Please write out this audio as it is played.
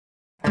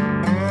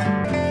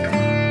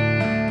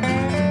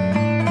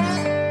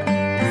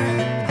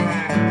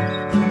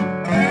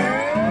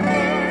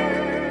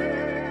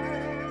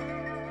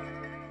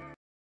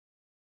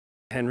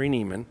Henry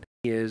Neiman.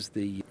 He is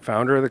the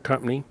founder of the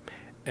company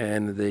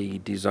and the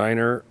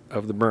designer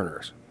of the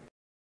burners.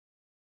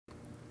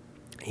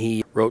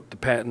 He wrote the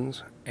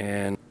patents,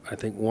 and I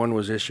think one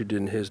was issued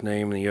in his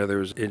name and the other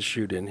was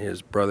issued in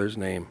his brother's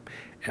name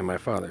and my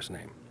father's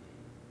name.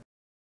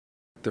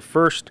 The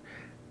first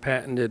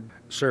patented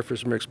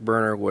surface mix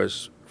burner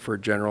was for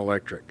General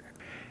Electric,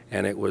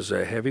 and it was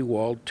a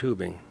heavy-walled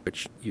tubing,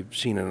 which you've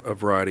seen in a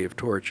variety of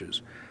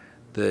torches.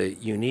 The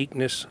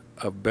uniqueness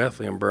of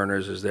Bethlehem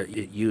Burners is that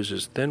it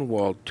uses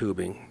thin-walled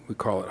tubing. We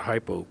call it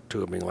hypo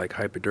tubing, like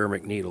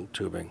hypodermic needle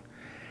tubing.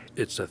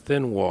 It's a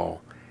thin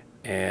wall,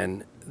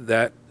 and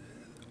that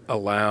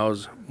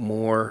allows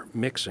more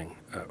mixing,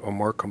 a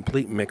more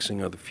complete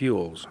mixing of the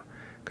fuels,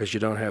 because you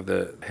don't have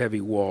the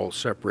heavy wall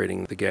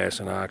separating the gas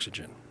and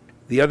oxygen.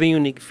 The other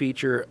unique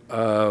feature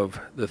of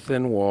the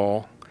thin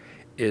wall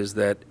is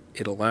that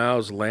it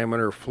allows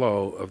laminar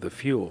flow of the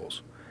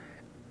fuels.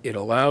 It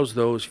allows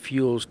those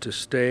fuels to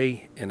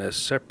stay in a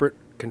separate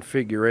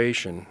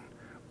configuration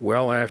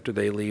well after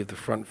they leave the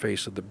front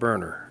face of the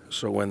burner.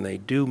 So when they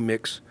do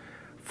mix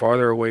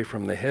farther away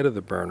from the head of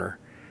the burner,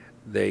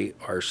 they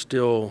are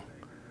still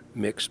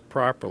mixed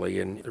properly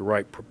in the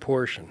right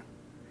proportion.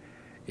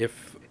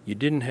 If you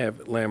didn't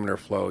have laminar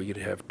flow, you'd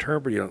have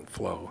turbulent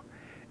flow,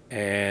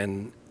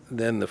 and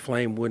then the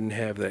flame wouldn't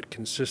have that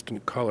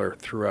consistent color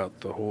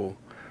throughout the whole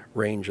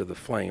range of the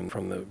flame,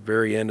 from the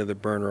very end of the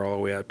burner all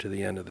the way out to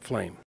the end of the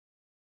flame.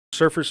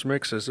 Surface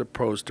mix as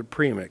opposed to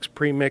premix.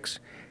 Premix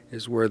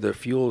is where the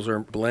fuels are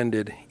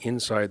blended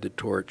inside the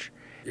torch.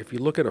 If you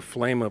look at a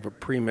flame of a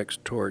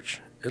premixed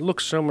torch, it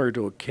looks similar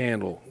to a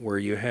candle, where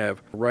you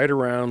have right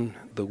around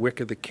the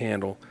wick of the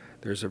candle,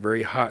 there's a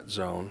very hot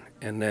zone,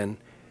 and then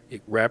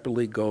it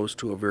rapidly goes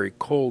to a very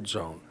cold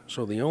zone.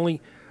 So the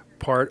only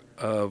part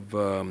of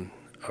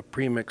a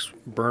premix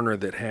burner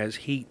that has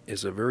heat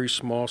is a very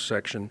small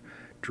section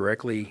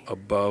directly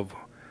above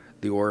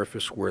the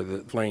orifice where the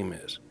flame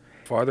is.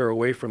 Farther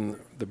away from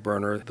the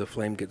burner, the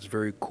flame gets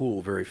very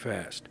cool very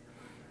fast.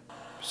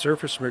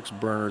 Surface mix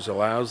burners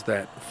allows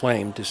that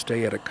flame to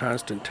stay at a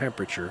constant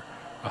temperature,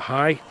 a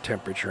high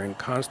temperature and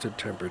constant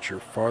temperature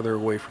farther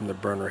away from the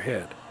burner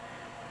head.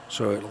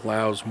 So it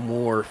allows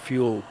more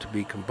fuel to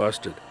be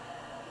combusted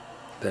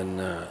than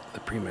the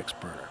premix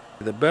burner.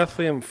 The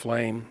Bethlehem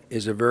flame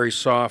is a very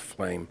soft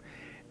flame,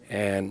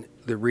 and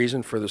the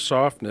reason for the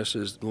softness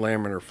is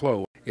laminar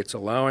flow. It's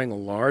allowing a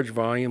large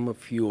volume of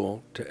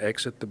fuel to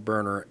exit the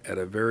burner at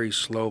a very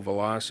slow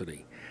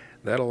velocity.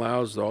 That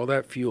allows all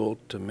that fuel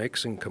to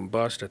mix and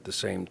combust at the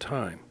same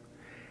time.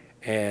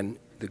 And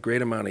the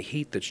great amount of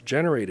heat that's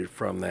generated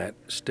from that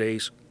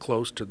stays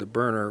close to the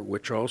burner,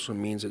 which also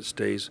means it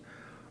stays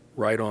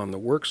right on the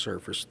work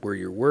surface where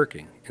you're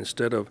working.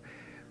 Instead of,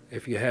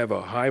 if you have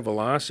a high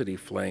velocity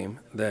flame,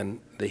 then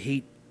the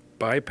heat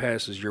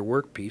bypasses your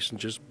workpiece and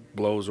just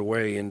blows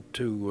away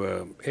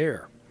into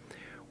air.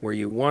 Where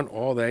you want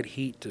all that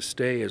heat to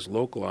stay as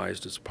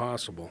localized as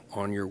possible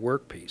on your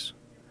workpiece.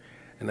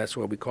 And that's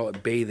why we call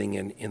it bathing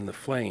in the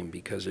flame,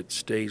 because it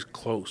stays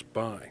close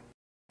by.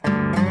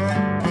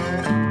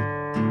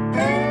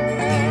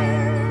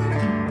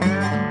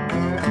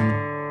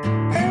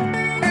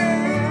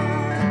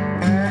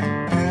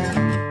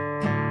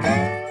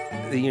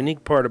 The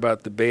unique part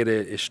about the beta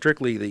is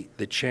strictly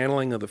the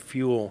channeling of the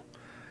fuel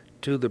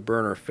to the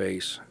burner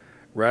face.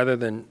 Rather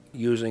than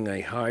using a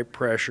high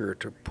pressure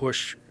to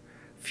push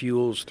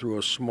fuels through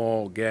a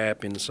small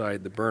gap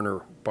inside the burner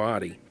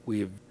body,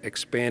 we've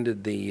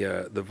expanded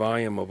the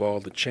volume of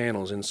all the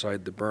channels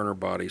inside the burner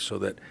body so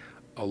that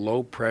a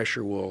low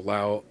pressure will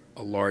allow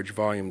a large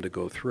volume to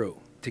go through.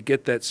 To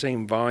get that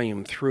same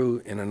volume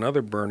through in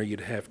another burner, you'd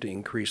have to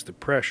increase the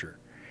pressure.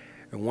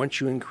 And once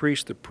you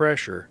increase the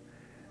pressure,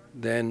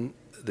 then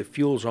the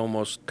fuels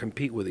almost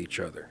compete with each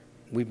other.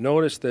 We've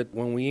noticed that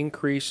when we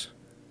increase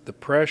the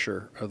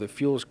pressure of the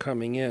fuels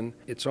coming in,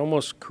 it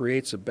almost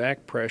creates a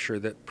back pressure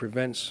that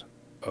prevents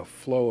a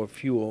flow of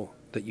fuel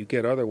that you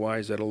get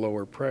otherwise at a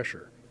lower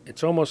pressure.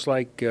 It's almost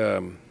like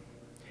you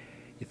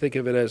think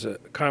of it as a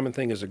common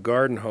thing as a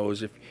garden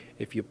hose.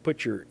 If you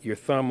put your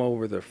thumb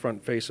over the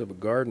front face of a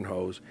garden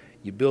hose,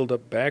 you build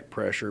up back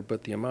pressure,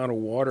 but the amount of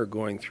water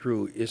going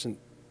through is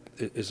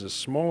a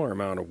smaller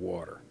amount of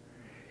water.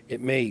 It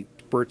may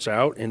spurts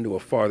out into a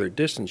farther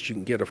distance. You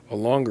can get a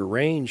longer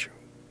range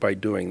by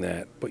doing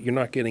that, but you're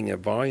not getting a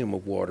volume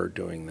of water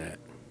doing that.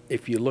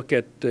 If you look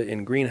at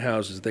in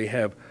greenhouses, they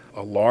have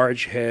a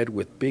large head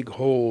with big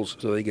holes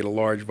so they get a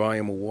large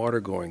volume of water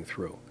going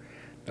through.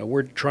 Now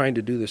we're trying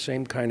to do the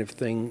same kind of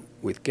thing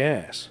with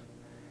gas,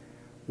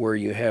 where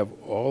you have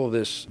all of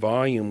this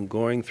volume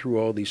going through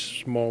all these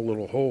small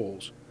little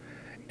holes.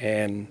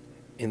 And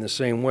in the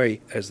same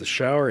way as the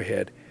shower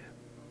head,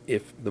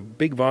 if the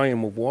big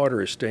volume of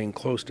water is staying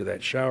close to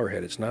that shower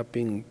head, it's not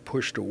being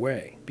pushed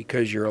away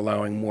because you're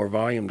allowing more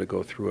volume to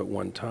go through at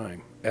one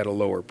time at a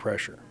lower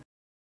pressure.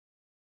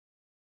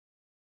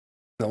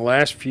 In the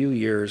last few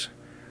years,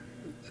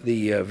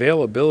 the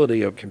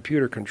availability of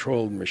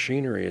computer-controlled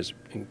machinery has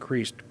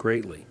increased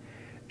greatly,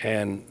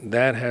 and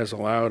that has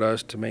allowed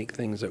us to make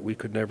things that we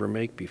could never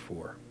make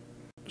before.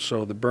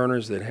 So the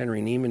burners that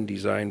Henry Neiman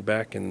designed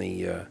back in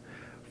the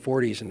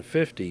 40s and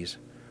 50s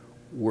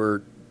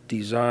were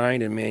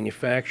designed and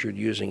manufactured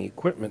using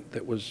equipment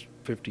that was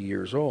 50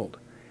 years old.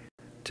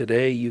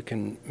 Today you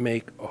can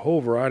make a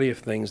whole variety of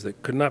things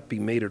that could not be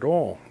made at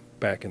all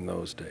back in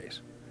those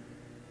days.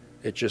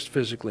 It just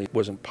physically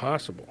wasn't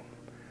possible.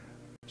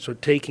 So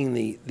taking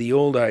the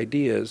old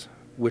ideas,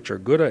 which are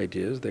good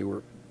ideas, they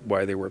were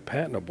why they were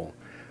patentable,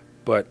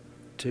 but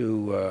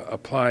to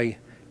apply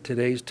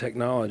today's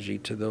technology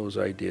to those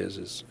ideas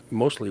is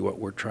mostly what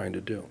we're trying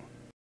to do.